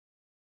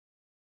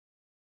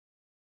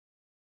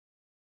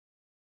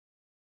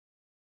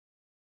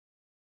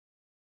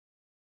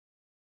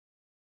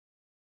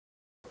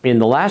In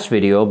the last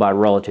video about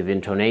relative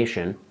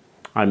intonation,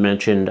 I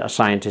mentioned a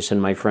scientist and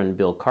my friend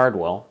Bill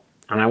Cardwell,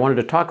 and I wanted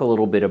to talk a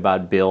little bit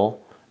about Bill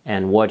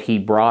and what he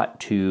brought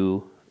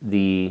to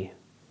the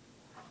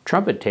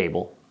trumpet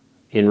table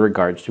in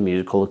regards to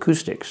musical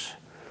acoustics.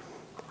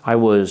 I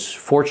was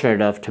fortunate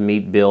enough to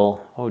meet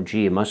Bill,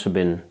 it must have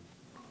been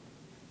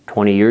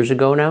 20 years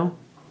ago now,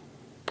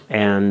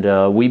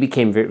 and we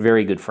became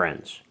very good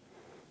friends.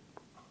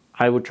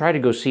 I would try to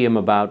go see him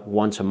about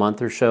once a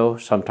month or so,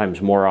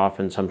 sometimes more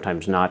often,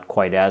 sometimes not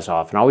quite as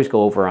often. I always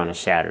go over on a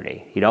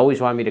Saturday. He'd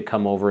always want me to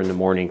come over in the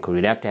morning because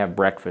we'd have to have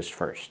breakfast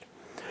first.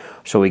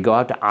 So we'd go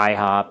out to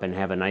IHOP and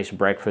have a nice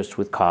breakfast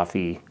with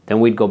coffee. Then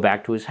we'd go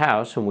back to his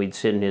house and we'd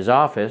sit in his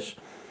office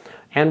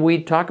and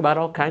we'd talk about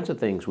all kinds of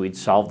things. We'd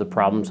solve the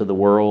problems of the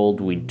world.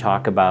 We'd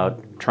talk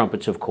about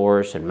trumpets, of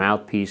course, and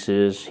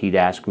mouthpieces. He'd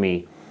ask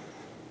me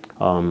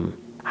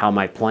how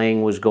my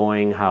playing was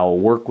going, how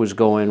work was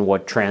going,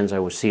 what trends I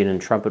was seeing in the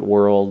trumpet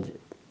world,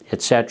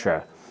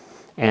 etc.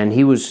 And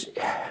he was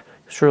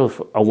sort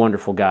of a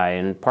wonderful guy.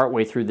 And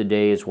partway through the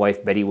day, his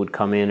wife Betty would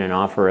come in and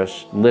offer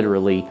us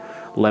literally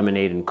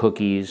lemonade and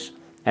cookies.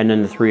 And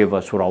then the three of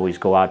us would always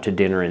go out to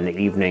dinner in the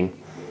evening,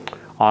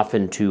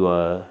 often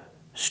to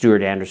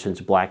Stuart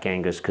Anderson's Black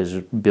Angus, because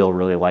Bill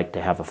really liked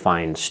to have a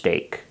fine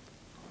steak.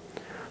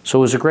 So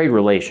it was a great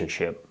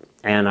relationship.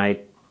 And I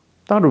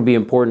thought it would be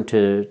important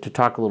to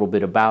talk a little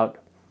bit about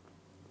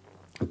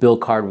Bill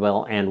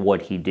Cardwell and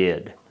what he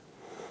did.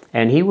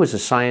 And he was a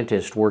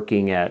scientist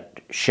working at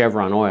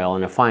Chevron Oil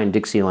and a fine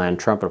Dixieland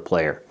trumpet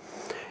player.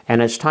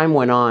 And as time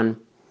went on,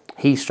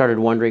 he started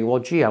wondering, well,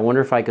 gee, I wonder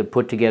if I could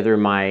put together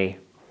my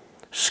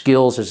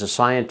skills as a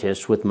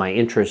scientist with my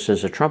interests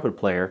as a trumpet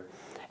player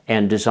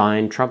and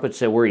design trumpets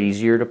that were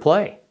easier to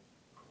play.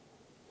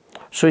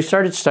 So he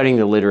started studying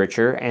the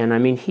literature, and I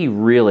mean, he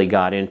really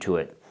got into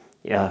it.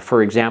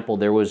 For example,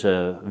 there was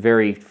a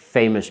very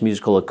famous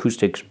musical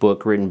acoustics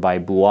book written by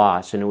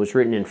Bouas, and it was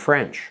written in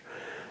French.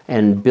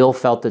 And Bill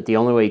felt that the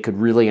only way he could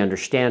really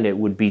understand it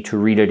would be to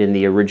read it in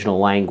the original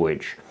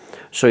language.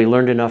 So he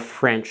learned enough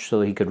French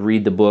so he could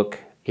read the book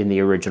in the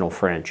original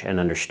French and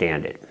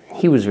understand it.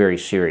 He was very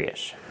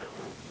serious.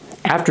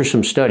 After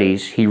some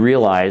studies, he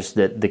realized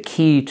that the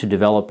key to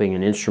developing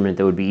an instrument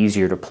that would be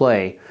easier to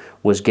play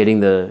was getting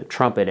the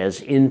trumpet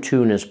as in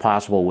tune as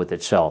possible with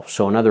itself.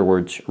 So in other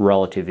words,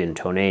 relative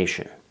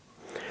intonation.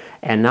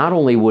 And not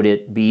only would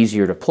it be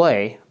easier to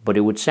play, but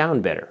it would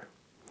sound better.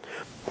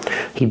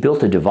 He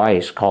built a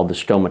device called the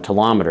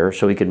stomatometer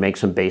so he could make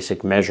some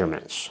basic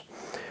measurements.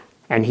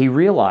 And he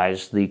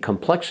realized the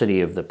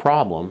complexity of the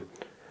problem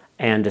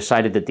and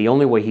decided that the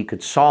only way he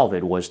could solve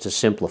it was to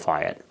simplify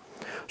it.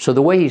 So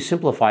the way he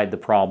simplified the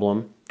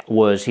problem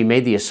was he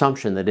made the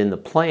assumption that in the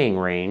playing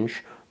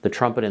range, the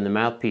trumpet and the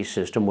mouthpiece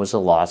system was a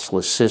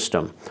lossless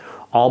system.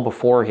 All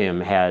before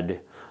him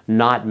had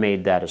not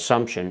made that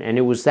assumption, and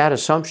it was that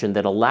assumption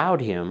that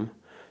allowed him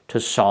to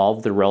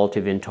solve the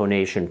relative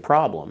intonation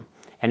problem.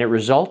 And it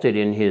resulted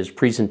in his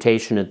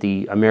presentation at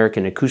the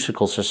American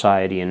Acoustical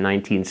Society in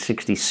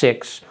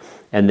 1966,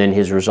 and then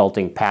his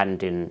resulting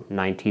patent in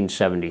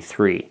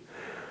 1973.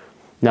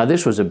 Now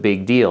this was a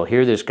big deal.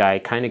 Here this guy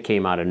kind of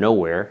came out of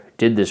nowhere,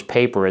 did this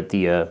paper at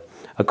the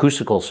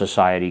Acoustical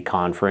Society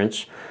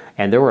conference,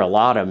 and there were a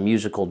lot of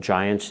musical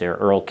giants there.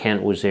 Earl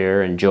Kent was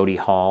there, and Jody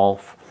Hall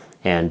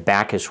and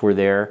Bacchus were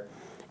there,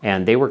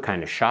 and they were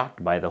kind of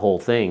shocked by the whole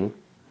thing,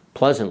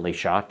 pleasantly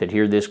shocked that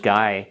here this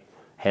guy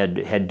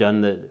had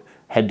done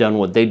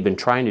what they'd been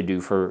trying to do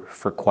for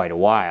quite a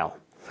while.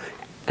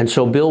 And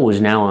so Bill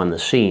was now on the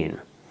scene,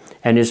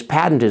 and his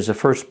patent is the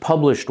first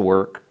published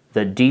work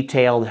that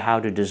detailed how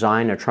to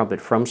design a trumpet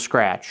from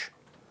scratch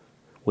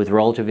with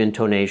relative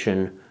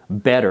intonation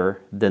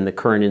better than the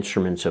current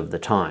instruments of the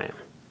time.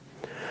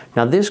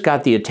 Now this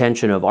got the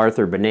attention of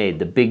Arthur Benaid,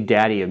 the big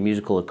daddy of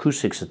musical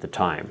acoustics at the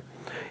time.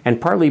 And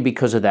partly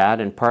because of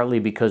that, and partly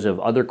because of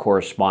other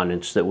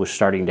correspondence that was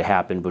starting to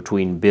happen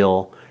between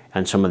Bill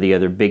and some of the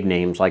other big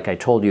names like I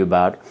told you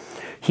about,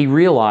 he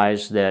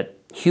realized that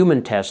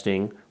human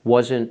testing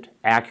wasn't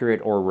accurate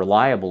or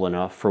reliable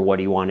enough for what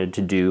he wanted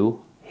to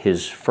do,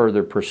 his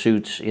further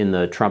pursuits in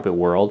the trumpet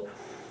world,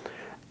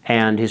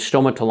 and his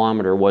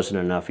stomatometer wasn't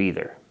enough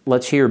either.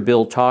 Let's hear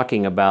Bill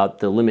talking about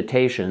the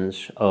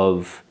limitations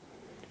of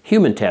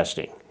human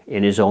testing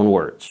in his own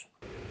words.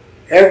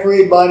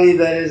 Everybody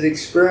that has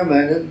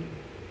experimented,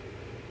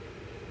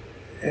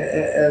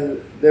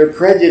 their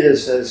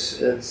prejudice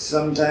has at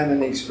some time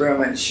in the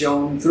experiment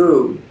shown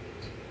through.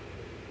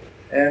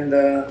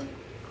 And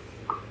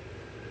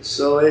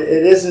so it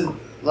isn't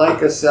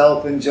like a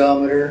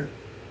salpingometer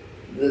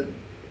that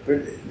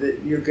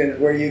you can,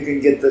 where you can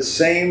get the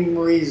same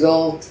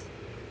result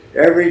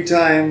every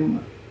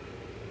time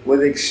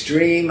with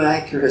extreme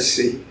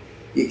accuracy.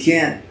 You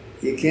can't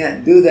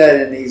do that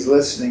in these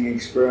listening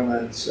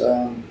experiments.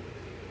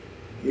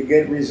 You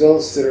get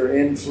results that are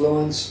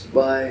influenced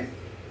by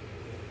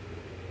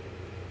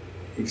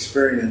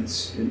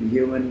experience in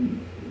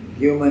human,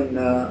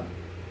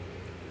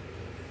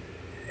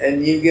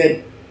 and you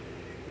get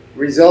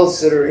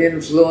results that are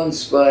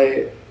influenced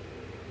by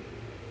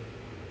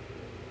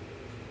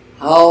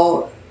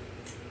how,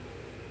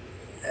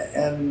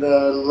 and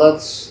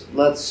let's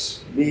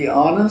be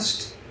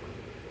honest,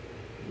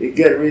 you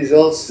get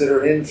results that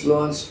are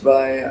influenced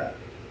by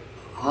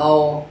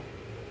how,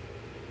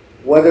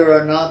 whether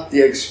or not the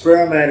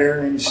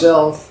experimenter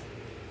himself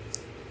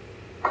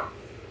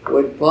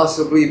would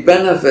possibly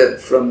benefit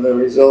from the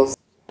results.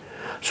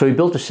 So he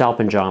built a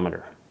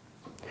salpingometer.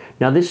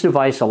 Now this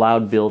device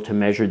allowed Bill to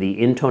measure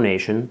the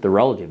intonation, the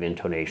relative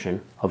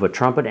intonation, of a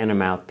trumpet and a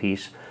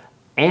mouthpiece,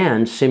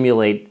 and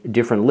simulate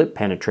different lip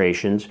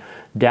penetrations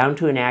down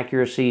to an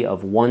accuracy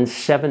of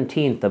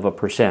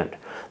 1/17%.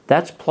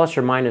 That's plus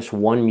or minus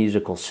 1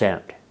 musical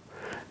cent.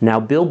 Now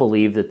Bill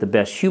believed that the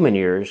best human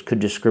ears could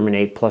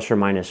discriminate plus or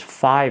minus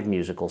 5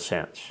 musical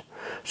cents.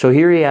 So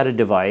here he had a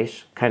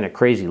device, kind of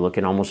crazy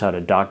looking, almost out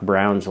of Doc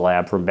Brown's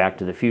lab from Back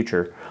to the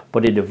Future,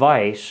 but a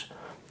device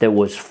that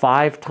was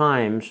 5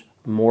 times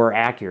more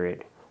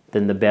accurate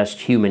than the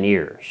best human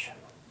ears.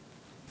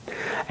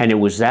 And it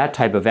was that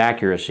type of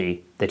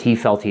accuracy that he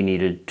felt he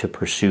needed to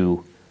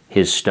pursue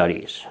his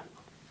studies.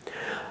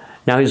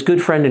 Now his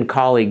good friend and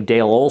colleague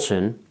Dale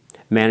Olson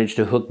managed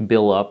to hook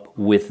Bill up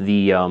with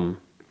the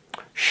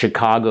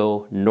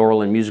Chicago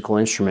Norland Musical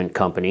Instrument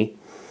Company,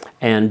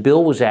 and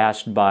Bill was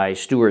asked by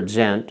Stuart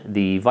Zent,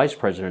 the vice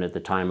president at the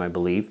time, I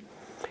believe,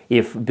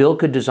 if Bill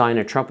could design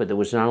a trumpet that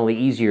was not only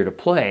easier to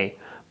play,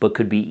 but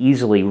could be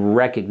easily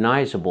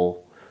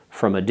recognizable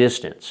from a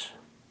distance.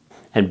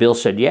 And Bill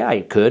said, yeah,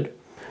 he could.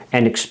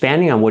 And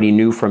expanding on what he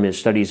knew from his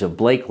studies of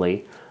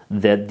Blakely,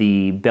 that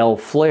the bell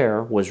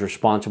flare was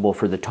responsible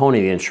for the tone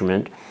of the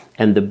instrument,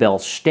 and the bell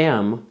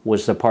stem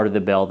was the part of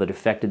the bell that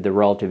affected the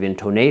relative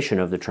intonation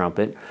of the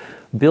trumpet,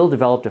 Bill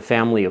developed a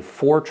family of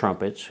 4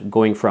 trumpets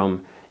going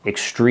from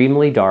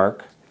extremely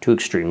dark to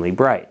extremely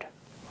bright.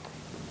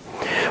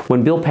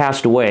 When Bill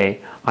passed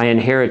away, I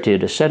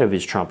inherited a set of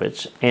his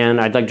trumpets,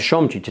 and I'd like to show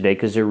them to you today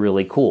because they're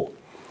really cool.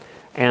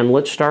 And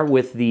let's start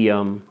with the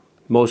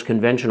most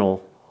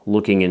conventional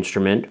looking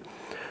instrument.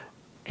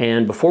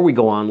 And before we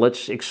go on,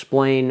 let's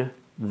explain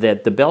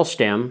that the bell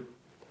stem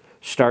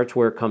starts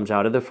where it comes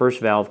out of the first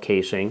valve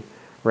casing,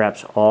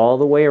 wraps all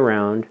the way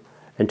around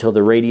until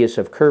the radius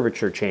of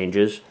curvature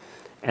changes,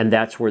 and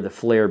that's where the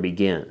flare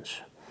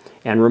begins.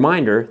 And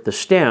reminder, the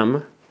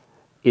stem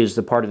is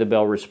the part of the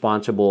bell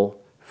responsible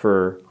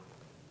for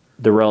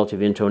the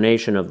relative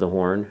intonation of the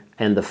horn,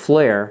 and the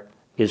flare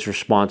is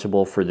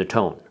responsible for the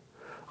tone.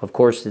 Of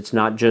course, it's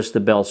not just the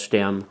bell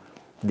stem.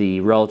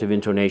 The relative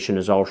intonation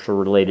is also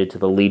related to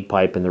the lead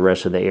pipe and the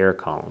rest of the air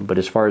column. But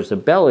as far as the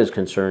bell is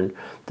concerned,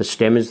 the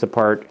stem is the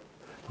part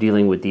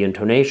dealing with the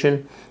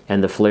intonation,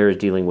 and the flare is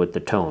dealing with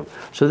the tone.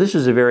 So this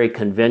is a very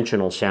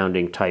conventional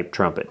sounding type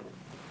trumpet.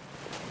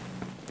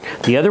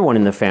 The other one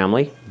in the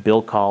family,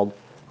 Bill called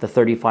the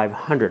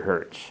 3500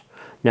 hertz.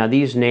 Now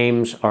these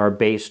names are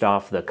based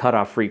off the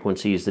cutoff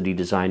frequencies that he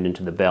designed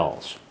into the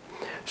bells.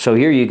 So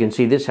here you can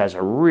see this has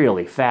a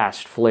really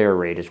fast flare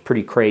rate. It's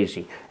pretty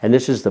crazy. And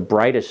this is the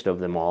brightest of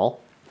them all.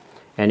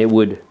 And it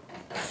would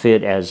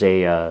fit as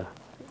a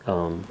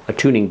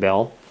tuning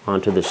bell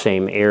onto the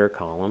same air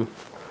column.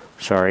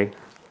 Sorry,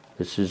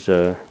 this is,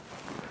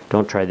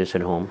 don't try this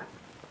at home.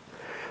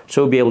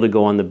 So it would be able to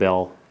go on the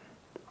bell,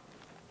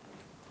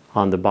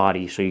 on the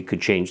body, so you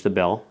could change the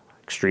bell.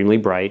 Extremely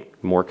bright,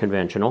 more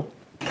conventional.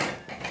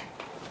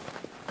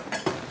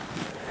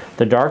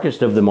 The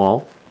darkest of them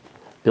all,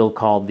 Bill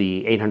called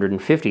the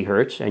 850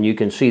 hertz, and you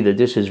can see that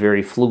this is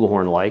very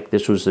flugelhorn-like.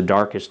 This was the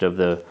darkest of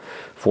the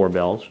 4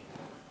 bells.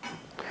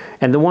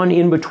 And the one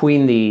in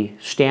between the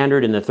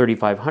standard and the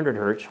 3500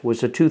 hertz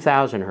was the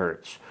 2000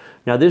 hertz.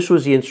 Now this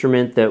was the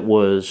instrument that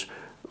was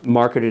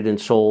marketed and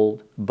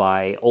sold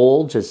by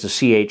Olds as the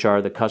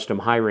CHR, the custom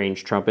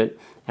high-range trumpet,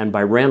 and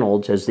by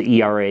Reynolds as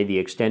the ERA, the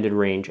extended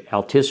range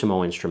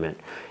altissimo instrument.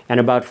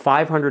 And about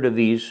 500 of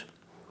these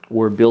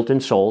were built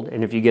and sold,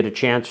 and if you get a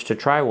chance to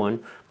try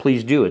one,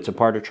 please do. It's a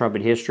part of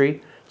trumpet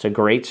history. It's a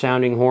great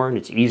sounding horn,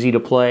 it's easy to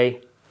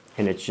play,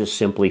 and it's just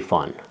simply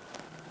fun.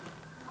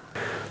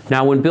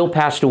 Now when Bill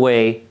passed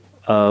away,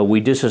 we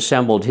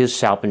disassembled his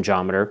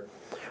salpingometer,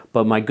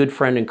 but my good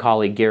friend and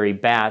colleague Gary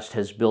Bast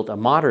has built a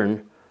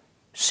modern,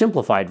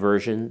 simplified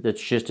version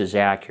that's just as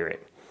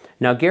accurate.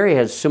 Now Gary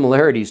has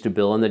similarities to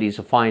Bill in that he's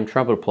a fine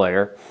trumpet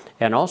player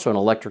and also an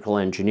electrical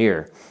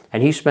engineer.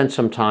 And he spent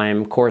some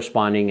time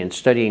corresponding and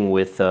studying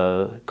with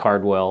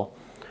Cardwell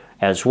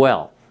as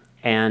well.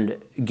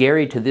 And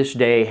Gary to this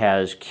day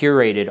has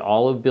curated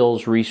all of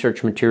Bill's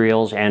research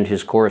materials and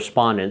his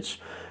correspondence.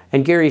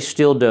 And Gary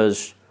still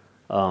does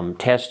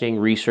testing,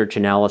 research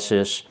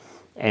analysis,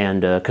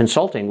 and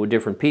consulting with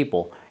different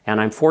people.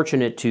 And I'm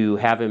fortunate to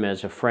have him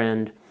as a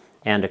friend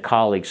and a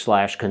colleague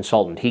 /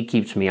 consultant. He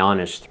keeps me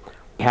honest.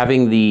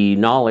 Having the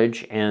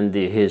knowledge and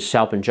his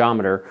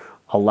salpingometer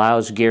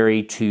allows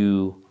Gary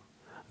to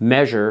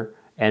measure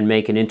and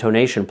make an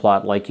intonation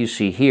plot like you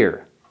see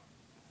here.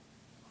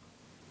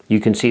 You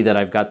can see that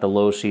I've got the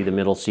low C, the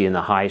middle C, and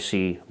the high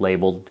C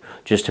labeled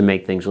just to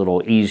make things a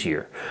little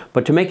easier.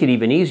 But to make it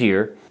even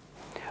easier,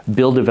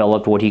 Bill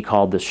developed what he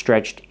called the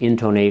stretched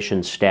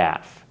intonation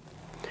staff.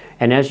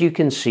 And as you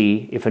can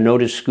see, if a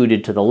note is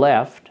scooted to the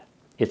left,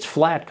 it's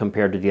flat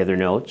compared to the other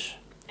notes,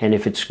 and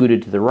if it's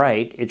scooted to the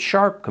right, it's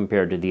sharp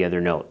compared to the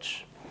other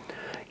notes.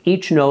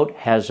 Each note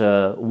has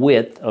a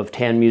width of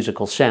 10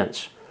 musical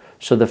cents.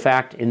 So the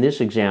fact in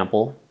this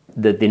example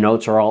that the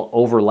notes are all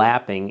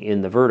overlapping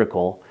in the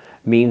vertical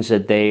means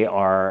that they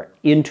are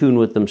in tune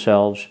with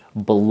themselves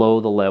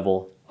below the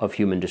level of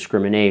human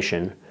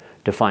discrimination,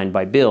 defined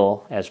by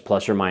Bill as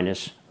plus or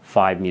minus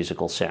 5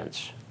 musical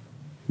cents.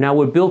 Now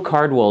what Bill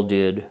Cardwell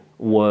did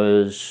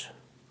was,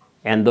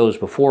 and those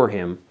before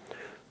him,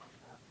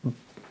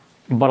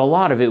 but a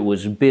lot of it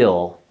was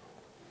Bill,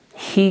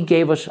 he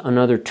gave us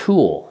another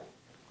tool,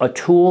 a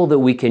tool that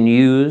we can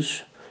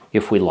use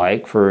if we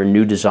like for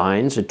new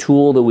designs, a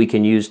tool that we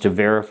can use to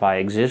verify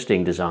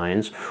existing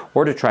designs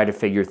or to try to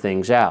figure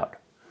things out.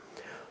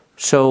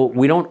 So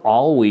we don't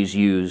always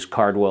use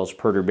Cardwell's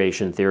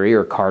perturbation theory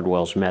or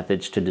Cardwell's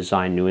methods to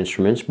design new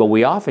instruments, but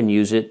we often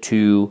use it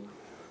to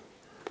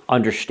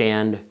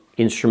understand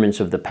instruments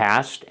of the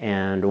past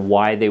and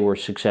why they were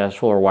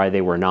successful or why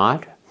they were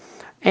not,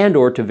 and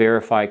or to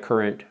verify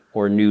current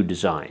or new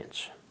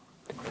designs.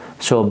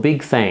 So a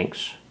big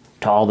thanks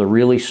to all the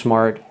really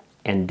smart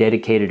and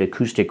dedicated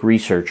acoustic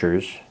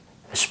researchers,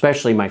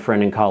 especially my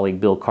friend and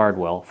colleague Bill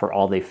Cardwell, for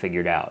all they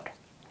figured out.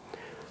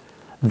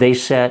 They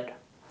set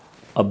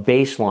a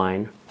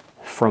baseline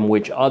from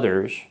which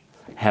others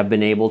have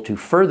been able to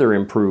further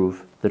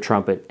improve the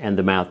trumpet and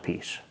the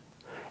mouthpiece.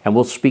 And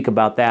we'll speak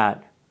about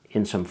that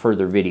in some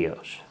further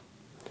videos.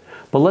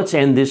 But let's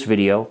end this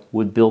video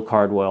with Bill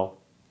Cardwell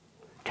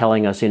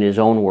telling us in his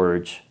own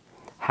words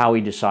how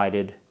he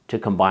decided to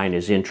combine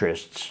his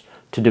interests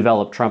to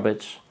develop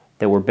trumpets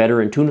that were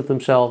better in tune with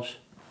themselves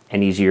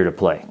and easier to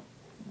play.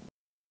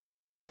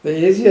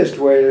 The easiest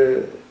way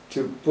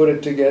to put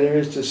it together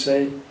is to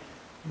say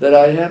that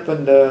I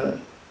happened to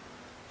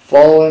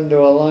fall into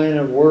a line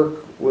of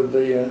work with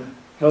the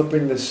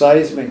helping the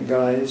seismic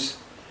guys,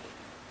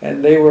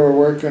 and they were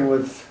working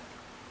with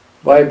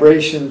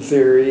vibration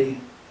theory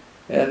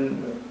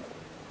and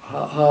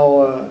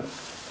how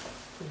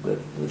the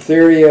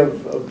theory of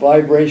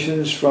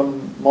vibrations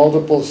from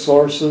multiple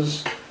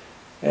sources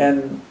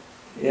and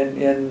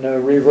in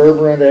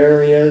reverberant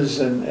areas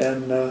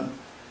and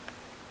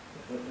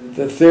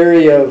the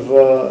theory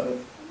of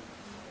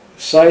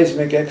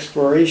seismic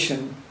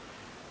exploration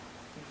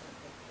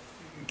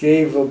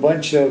gave a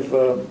bunch of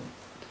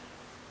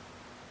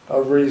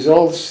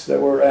results that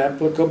were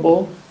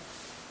applicable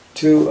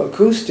to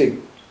acoustic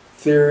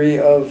theory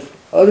of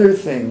other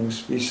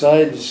things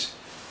besides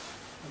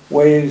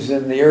waves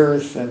in the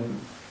earth,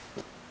 and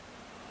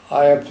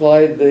I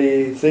applied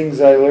the things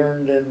I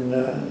learned in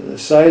the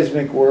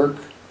seismic work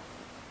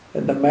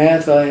and the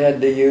math I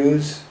had to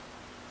use,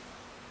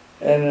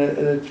 and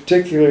in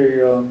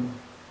particular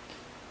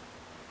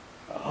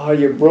how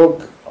you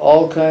broke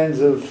all kinds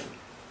of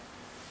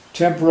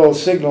temporal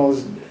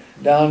signals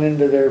down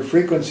into their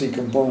frequency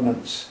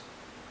components.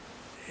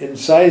 In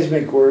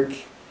seismic work,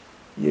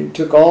 you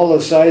took all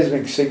the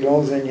seismic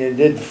signals and you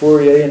did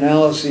Fourier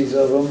analyses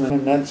of them,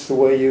 and that's the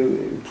way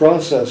you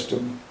processed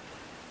them.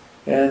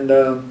 And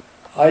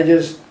I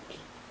just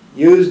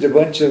used a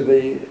bunch of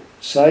the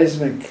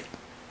seismic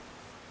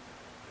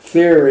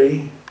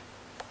theory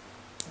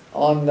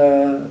on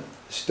the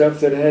stuff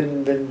that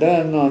hadn't been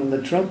done on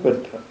the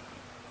trumpet.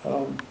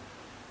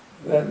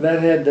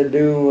 That had to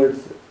do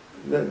with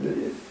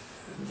the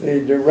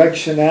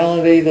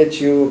directionality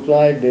that you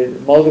applied to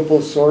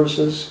multiple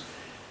sources.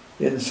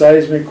 In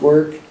seismic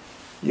work,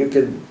 you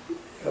could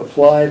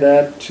apply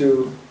that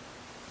to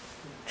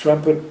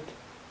trumpet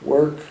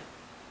work,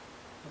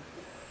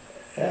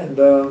 and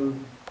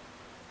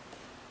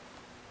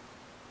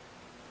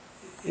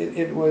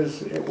it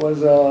was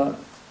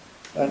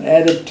an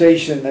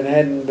adaptation that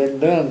hadn't been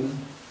done.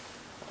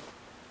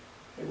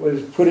 It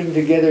was putting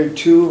together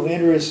two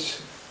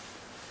interests: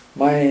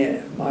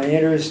 my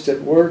interest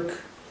at work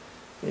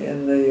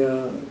in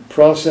the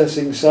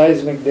processing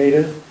seismic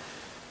data,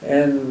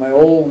 and my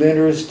old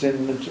interest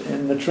in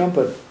the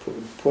trumpet.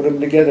 Put them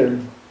together,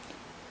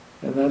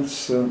 and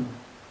that's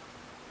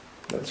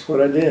what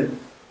I did.